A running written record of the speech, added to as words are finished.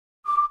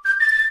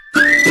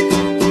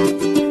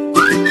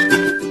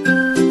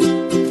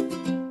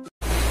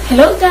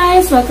Hello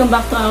guys! Welcome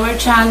back to our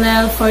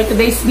channel. For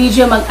today's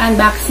video,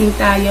 mag-unboxing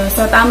tayo.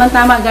 So,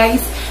 tama-tama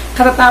guys,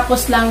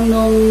 katatapos lang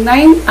nung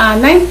 9.9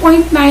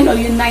 o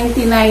yung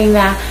 99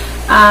 na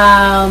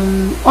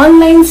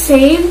online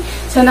sale.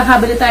 So,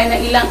 nakabili tayo ng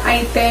ilang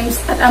items.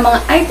 At ang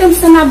mga items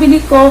na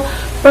nabili ko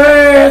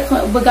per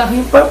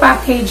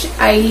package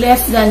ay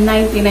less than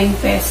 99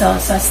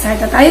 pesos. So, start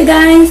na tayo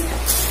guys.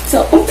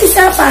 So,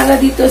 umpisa para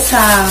dito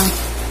sa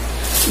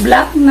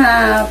black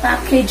na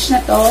package na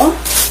to.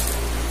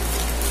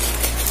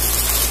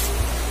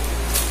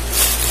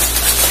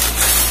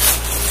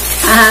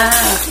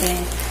 Okay.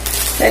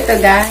 So, ito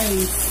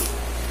guys.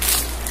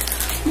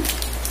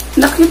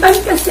 Nakitan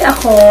kasi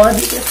ako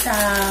dito sa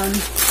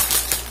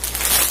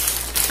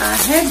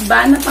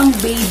headband na pang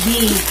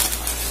baby.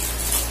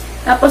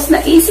 Tapos,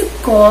 naisip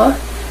ko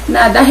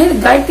na dahil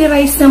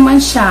garterized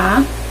naman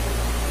siya,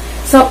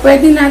 so,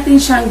 pwede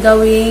natin siyang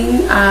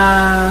gawing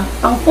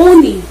pang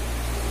pony.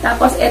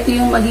 Tapos, ito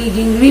yung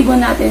magiging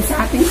ribbon natin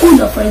sa ating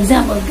ulo. For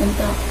example,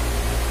 ganito.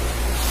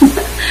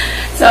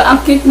 So,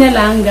 ang cute na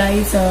lang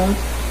guys. So,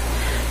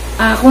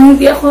 kung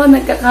hindi ako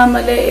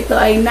nagkakamali, ito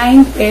ay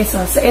 9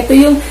 pesos. So, ito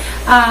yung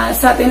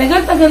sa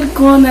tinagal-tagal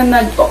ko na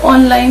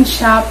nag-online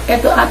shop,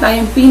 ito ata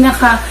yung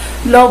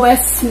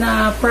pinaka-lowest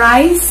na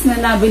price na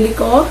nabili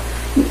ko,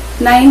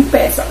 9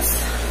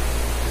 pesos.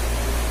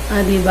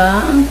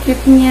 Diba? Ang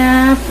cute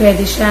niya.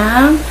 Pwede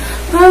siyang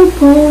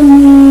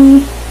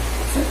pang-pony.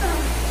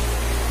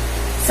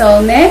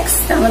 So,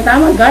 next,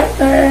 tama-tama,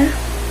 garter.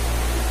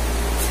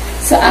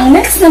 So, ang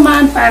next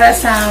naman para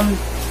sa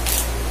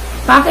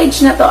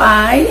package na to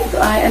ay,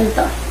 ano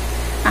to?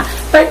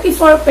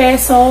 34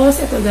 pesos.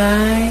 Ito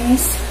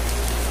guys.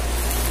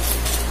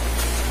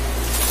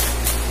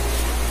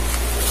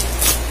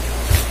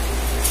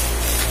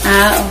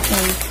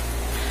 Okay.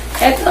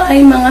 Ito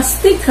ay mga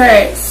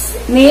stickers.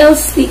 Nail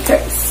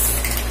stickers.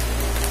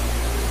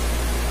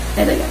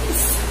 Ito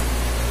guys.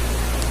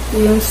 Ito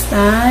yung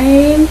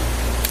style.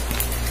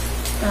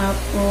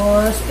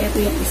 Tapos, ito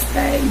yung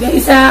style. Yung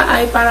isa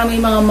ay para may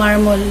mga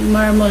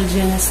marble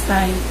dyan na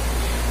style.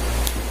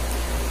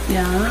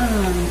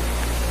 Yan.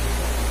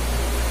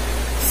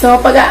 So,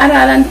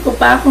 pag-aaralan ko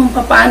pa kung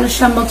paano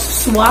siya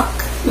mag-swak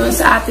doon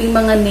sa ating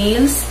mga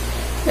nails.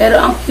 Pero,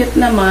 ang cute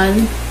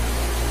naman.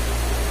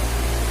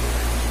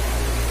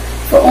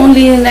 For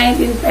only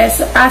 19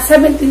 pesos,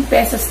 17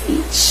 pesos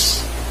each.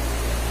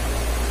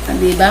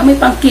 Diba? May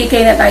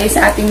pang-kikay na tayo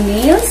sa ating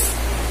nails.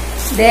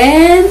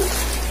 Then,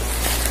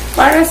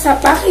 para sa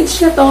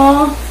package na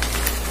to,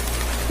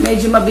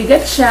 medyo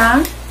mabigat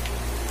siya.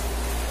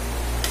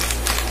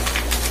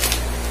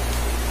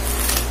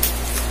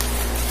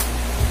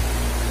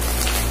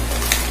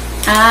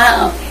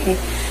 Okay.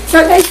 So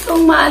guys,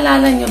 kung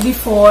maalala nyo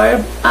before,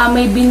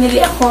 may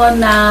binili ako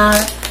na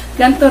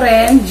ganito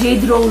rin,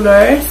 jade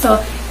roller. So,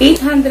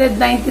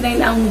 899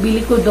 ang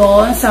bili ko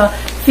doon sa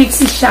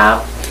Fixie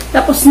Shop.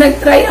 Tapos,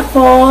 nag-try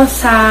ako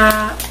sa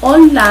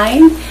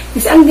online.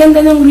 Kasi ang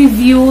ganda ng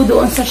review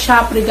doon sa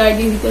shop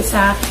regarding dito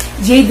sa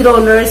jade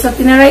roller. So,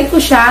 tinaray ko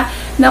siya.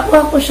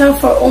 Nakuha ko siya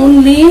for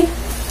only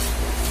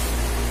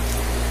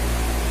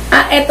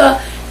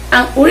eto.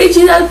 Ang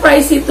original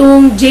price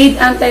itong Jade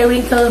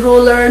Anti-Wrinkle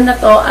Roller na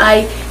to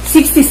ay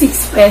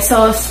 66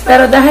 pesos.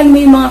 Pero dahil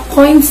may mga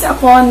coins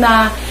ako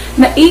na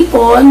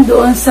naipon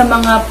doon sa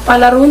mga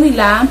palaro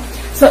nila,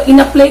 so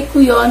in-apply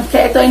ko yon.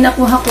 Kaya ito ay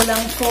nakuha ko lang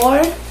for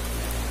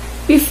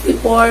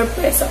 54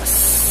 pesos.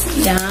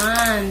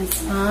 Yan.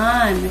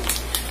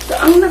 So,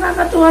 ang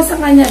nakakatuwa sa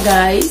kanya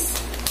guys,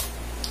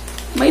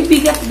 may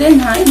bigat din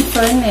ha, in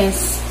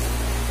fairness.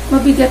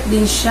 Mabigat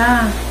din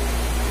siya.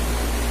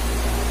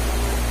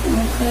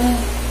 Okay.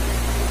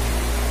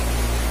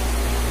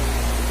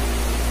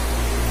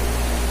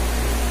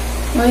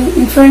 Well,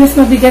 in fairness,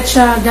 mabigat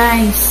siya,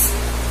 guys.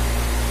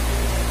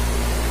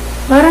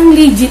 Parang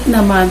legit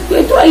naman. Kung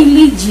ito ay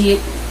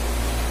legit,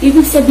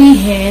 ibig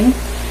sabihin,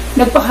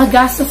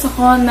 nagpakagastos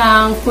ako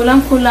ng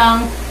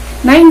kulang-kulang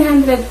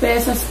 900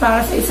 pesos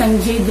para sa isang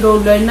jade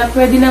roller na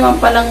pwede naman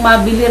palang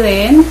mabili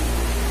rin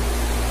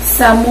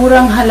sa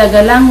murang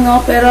halaga lang, no?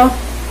 Pero,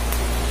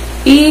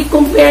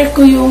 i-compare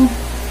ko yung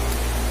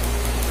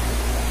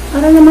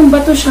para naman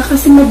bato siya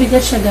kasi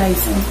mabigat siya guys.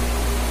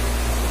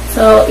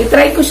 So,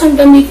 itry ko siyang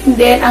gamitin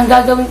din. Ang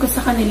gagawin ko sa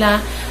kanila,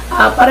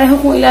 pareho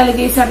kong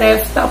ilalagay sa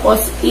ref,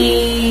 tapos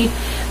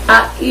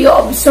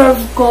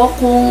i-observe ko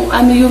kung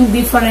ano yung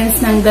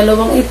difference ng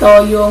dalawang ito,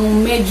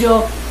 yung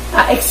medyo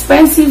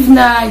expensive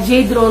na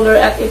jade roller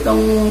at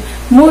itong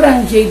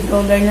murang jade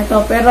roller na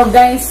to. Pero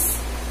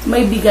guys,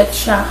 may bigat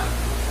siya.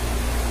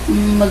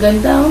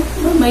 Maganda,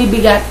 may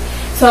bigat.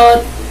 So,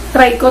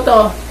 try ko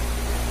to.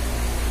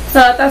 So,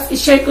 tapos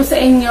i-share ko sa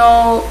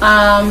inyo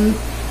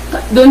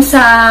doon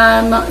sa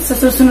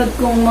susunod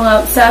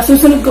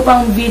ko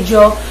pang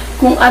video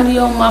kung ano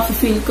yung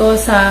ma-feel ko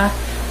sa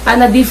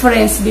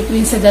difference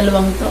between sa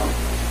dalawang to.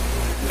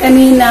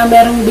 Kanina,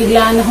 merong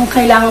biglaan akong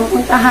kailangan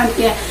puntahan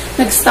kaya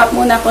nag-stop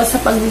muna ako sa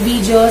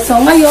pag-video. So,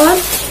 ngayon,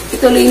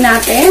 ituloy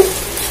natin.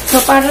 So,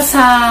 para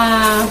sa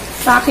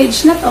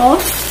package na to,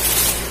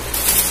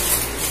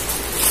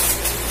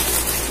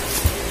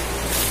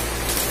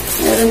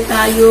 meron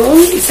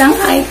tayong isang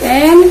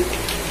item.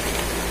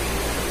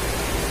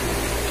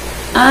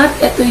 At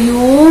ito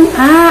yung,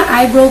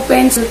 eyebrow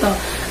pencil to.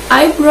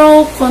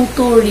 Eyebrow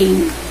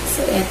contouring.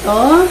 So,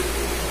 ito.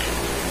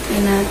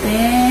 Tignan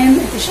natin.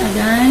 Ito siya,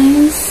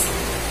 guys.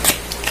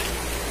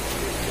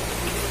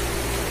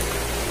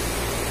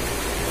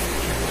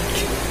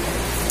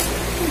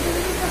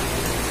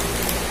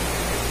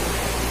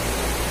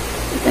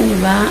 Kita niyo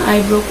ba?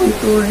 Eyebrow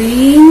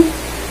contouring.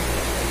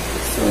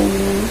 So,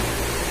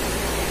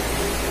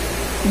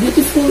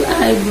 beautiful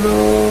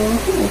eyebrow.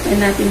 Open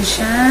natin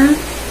siya.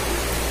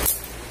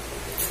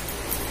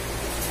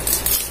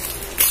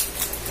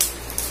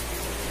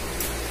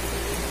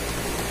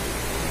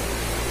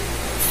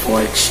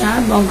 Fork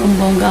siya.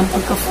 Bonggang-bongga ang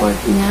pagka-fork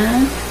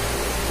niya.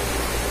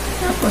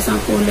 Tapos,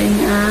 ang kulay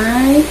niya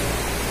ay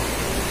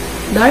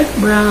dark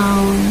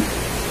brown.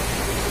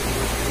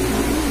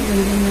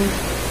 Ganda na.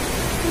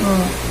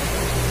 Oh.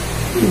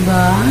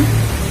 Diba?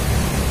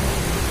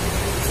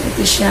 So,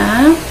 ito siya.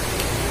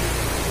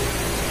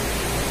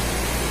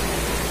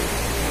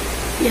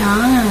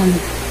 Yan.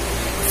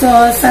 So,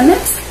 sa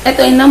next,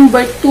 ito ay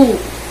number 2.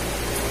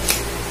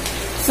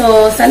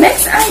 So, sa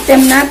next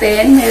item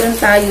natin, meron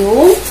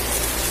tayong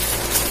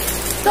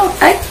ito.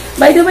 Ay,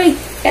 by the way,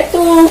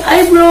 itong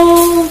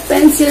eyebrow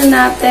pencil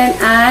natin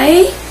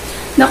ay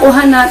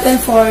nakuha natin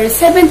for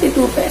 72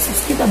 pesos.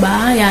 Kita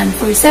ba? Yan,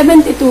 for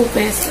 72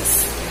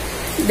 pesos.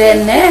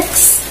 Then,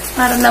 next,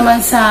 para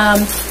naman sa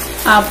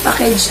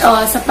package,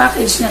 sa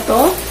package na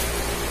to,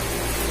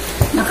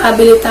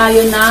 nakabili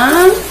tayo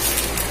ng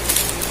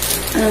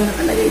anong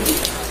nakalagay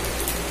dito?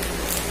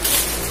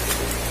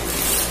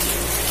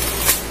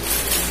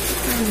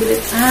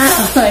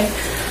 Okay.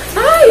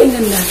 Ay, ang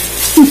ganda.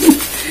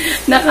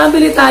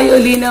 Nakabili tayo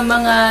uli ng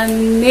mga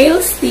nail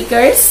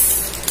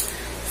stickers.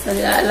 So,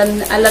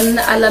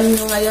 alam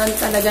nyo ngayon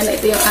talaga na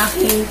ito yung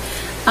aking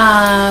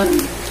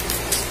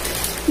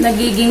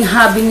nagiging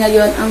hobby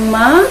ngayon ang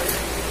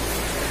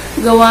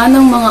gawa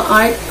ng mga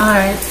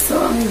art. So,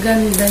 ang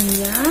ganda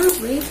niya.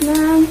 Wait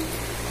lang.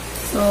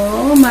 So,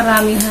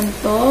 maramihan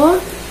to.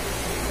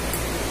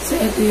 So,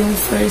 ito yung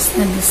first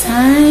na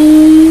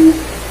design.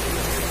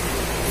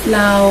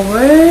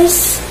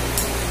 Flowers.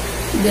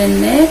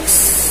 Then,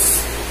 next.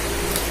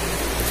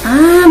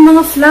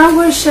 Mga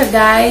flowers siya,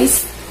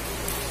 guys.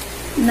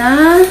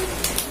 Ano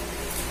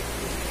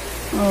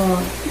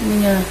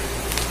niya?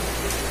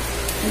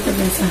 Ito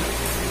ba isa?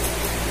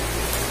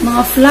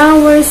 Mga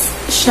flowers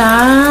siya.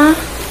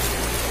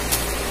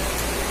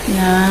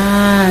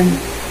 Yan.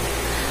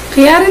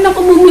 Kaya rin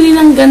ako bumili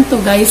ng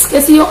ganito, guys.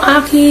 Kasi yung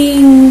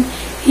aking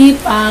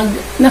hipag,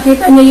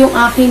 nakita niya yung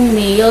aking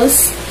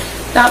nails.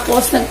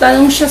 Tapos,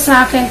 nagtanong siya sa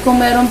akin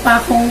kung meron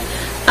pa akong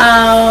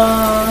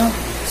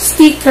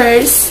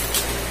stickers.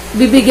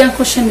 Bibigyan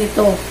ko siya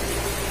nito.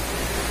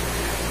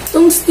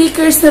 Itong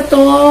stickers na to,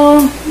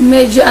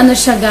 medyo ano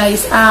siya,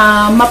 guys,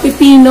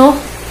 mapipino.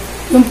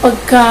 Yung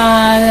pagka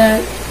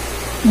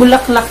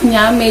bulaklak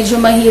niya,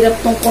 medyo mahirap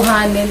tong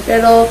kuhanin.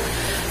 Pero,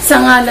 sa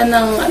ngalan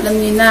ng, alam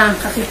niyo na,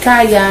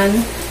 kakikayan,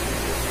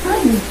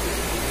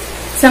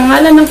 sa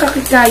ngalan ng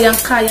kakikayan,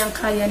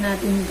 kayang-kaya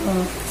natin to.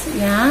 So,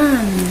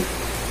 yan.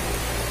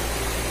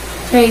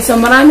 Okay, so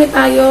marami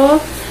tayo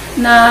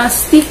na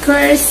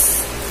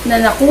stickers na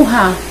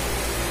nakuha.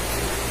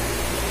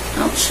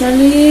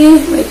 Actually,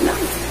 wait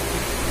lang.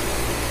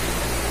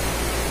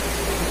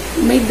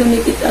 May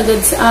dumikit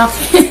agad sa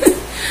akin.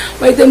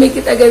 May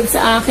dumikit agad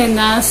sa akin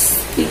na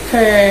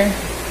sticker.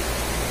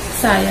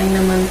 Sayang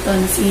naman to,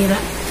 nasira.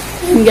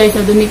 Yan guys,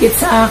 dumikit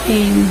sa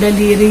akin.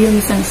 Daliri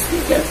yung isang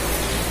sticker.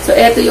 So,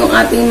 ito yung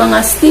ating mga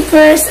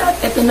stickers. At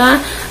ito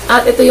na.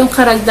 At ito yung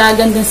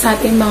karagdagan din sa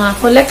ating mga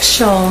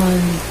collection.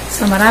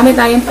 So, marami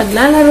tayong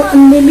paglalaroan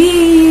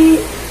muli.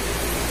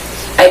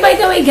 Ay, by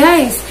the way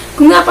guys,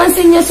 kung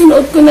napansin niyo,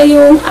 sinuot ko na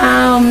yung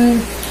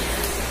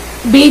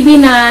baby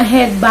na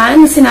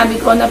headband.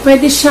 Sinabi ko na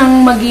pwede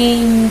siyang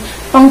maging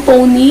pang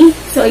pony.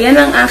 So, yan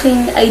ang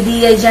aking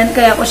idea dyan.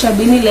 Kaya ko siya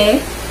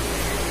binili.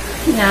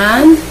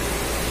 Yan.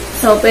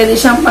 So, pwede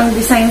siyang pang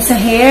design sa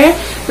hair.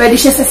 Pwede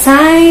siya sa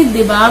side,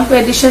 diba?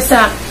 Pwede siya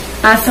sa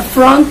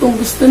front kung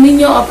gusto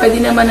niyo. O pwede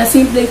naman na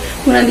simple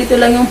kung nandito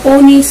lang yung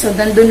pony. So,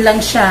 nandun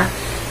lang siya.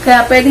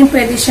 Kaya pwede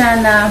siya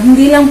na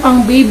hindi lang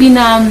pang baby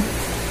na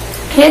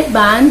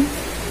headband.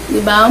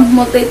 Diba?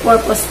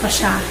 Multi-purpose pa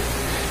siya.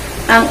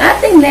 Ang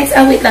ating next,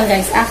 wait lang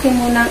guys. Akin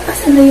muna,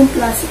 asan na yung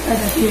plastic?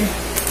 Here.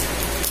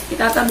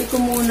 Itatabi ko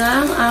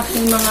muna ang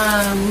aking mga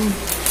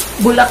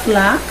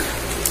bulaklak.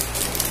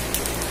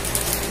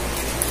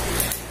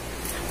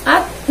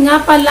 At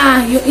nga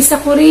pala, yung isa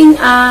ko ring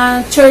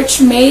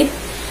churchmate,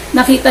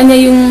 nakita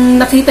niya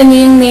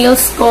yung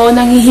nails ko,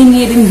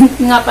 nanghihingi rin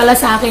nga pala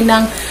sa akin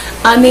ng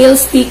nail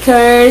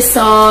stickers.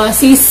 So,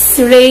 sis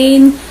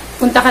Rain,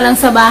 punta ka lang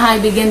sa bahay,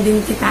 bigyan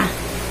din kita.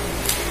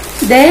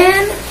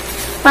 Then,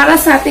 para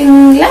sa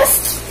ating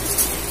last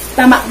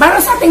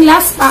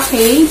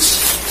package,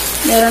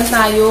 meron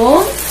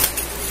tayo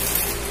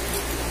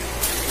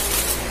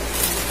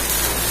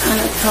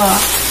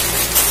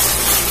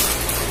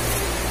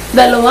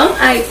dalawang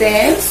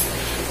items.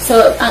 So, So,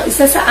 ang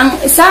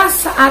isa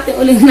sa ating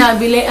uling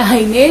nabili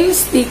ay nail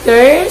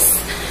stickers.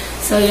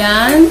 So,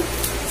 yan.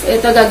 So,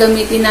 ito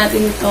gagamitin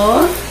natin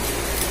ito.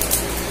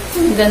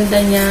 Ang ganda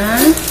niya.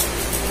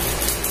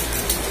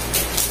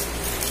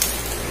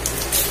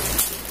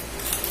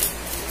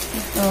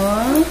 Ito.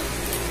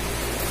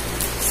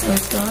 So,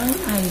 ito.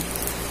 Ay.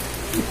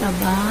 Kita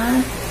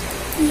ba?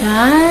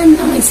 Yan.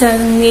 Ang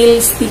isang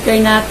nail sticker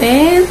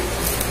natin.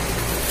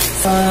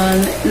 So,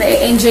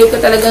 na-enjoy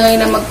ko talaga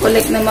ngayon na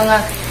mag-collect ng mga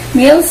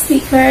nail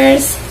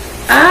stickers.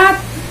 At,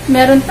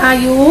 meron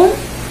tayong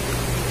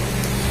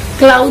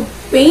cloud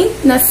paint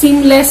na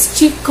seamless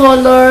cheek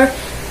color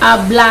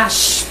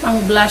blush.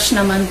 Pang blush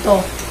naman to.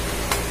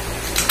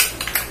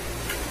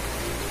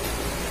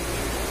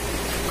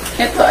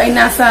 Ito ay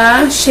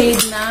nasa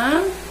shade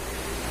ng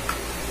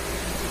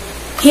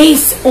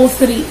Haze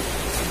 03.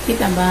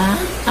 Kita ba?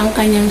 Ang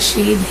kanyang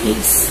shade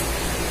Haze.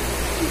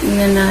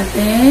 Tingnan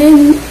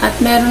natin. At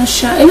meron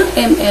siya, ilang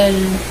ml?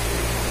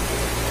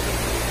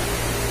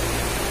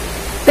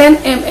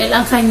 10 ml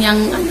ang kanyang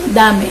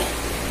dami.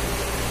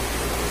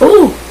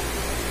 Oh!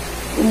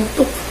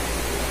 Pumutok.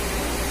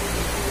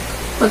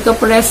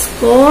 Pagka-press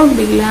ko,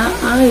 bigla,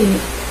 ay.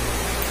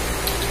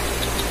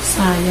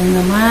 Sayang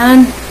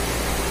naman.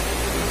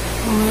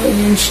 Oh,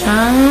 ayan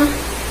siya.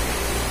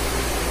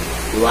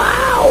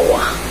 Wow!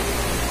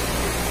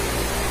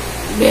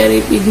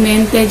 Very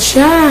pigmented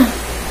siya.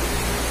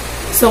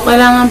 So,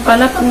 kailangan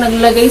pala pag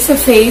naglagay sa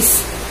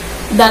face,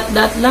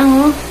 dot-dot lang,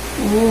 oh.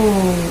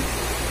 Oh.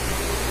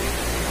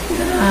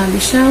 Grabe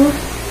siya, oh.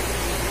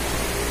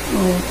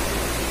 Oh.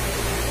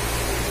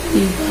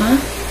 Diba?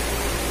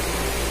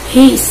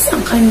 Haze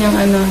ang kanyang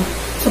ano.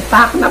 So,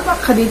 pack na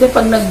pack ka dito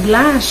pag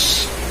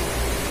nag-blush.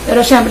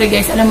 Pero, syempre,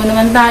 guys, alam mo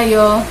naman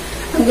tayo,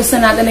 ang gusto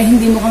natin ay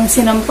hindi mukhang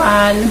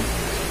sinampal.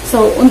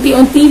 So,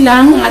 unti-unti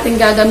lang ang ating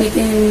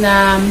gagamitin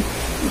na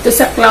ito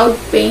sa cloud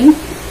paint.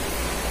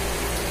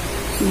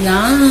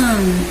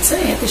 Yan. So,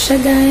 eto siya,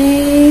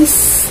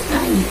 guys.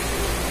 Ay.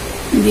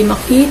 Hindi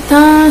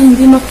makita.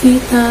 Hindi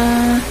makita.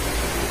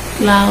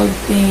 Cloud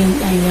paint.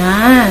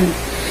 Ayan.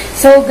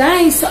 So,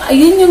 guys. So,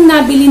 ayun yung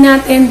nabili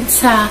natin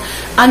sa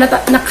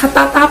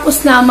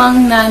nakatatapos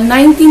lamang na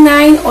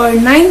 99 or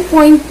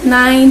 9.9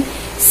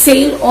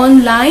 sale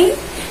online.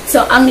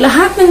 So, ang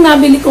lahat ng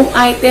nabili kong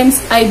items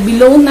ay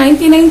below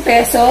 99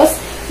 pesos.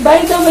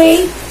 By the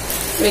way,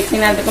 wait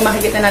natin kung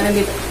makikita natin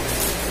dito.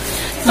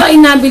 So, ay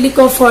nabili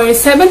ko for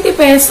 70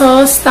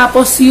 pesos.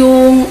 Tapos,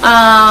 yung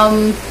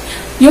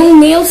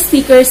nail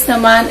stickers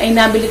naman ay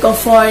nabili ko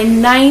for 9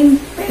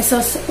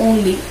 pesos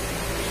only.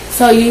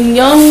 So, yun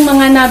yung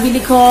mga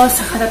nabili ko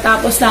sa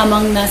katatapos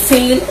lamang na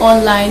sale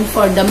online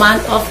for the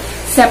month of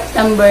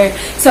September.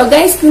 So,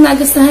 guys, kung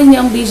nagustuhan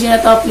niyo ang video na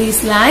to,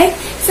 please like,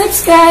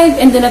 subscribe,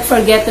 and do not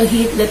forget to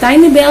hit the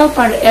tiny bell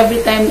para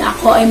every time na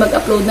ako ay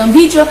mag-upload ng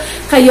video,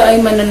 kayo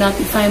ay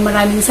manonotify.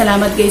 Maraming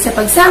salamat, guys, sa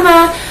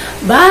pagsama.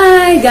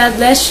 Bye! God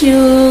bless you!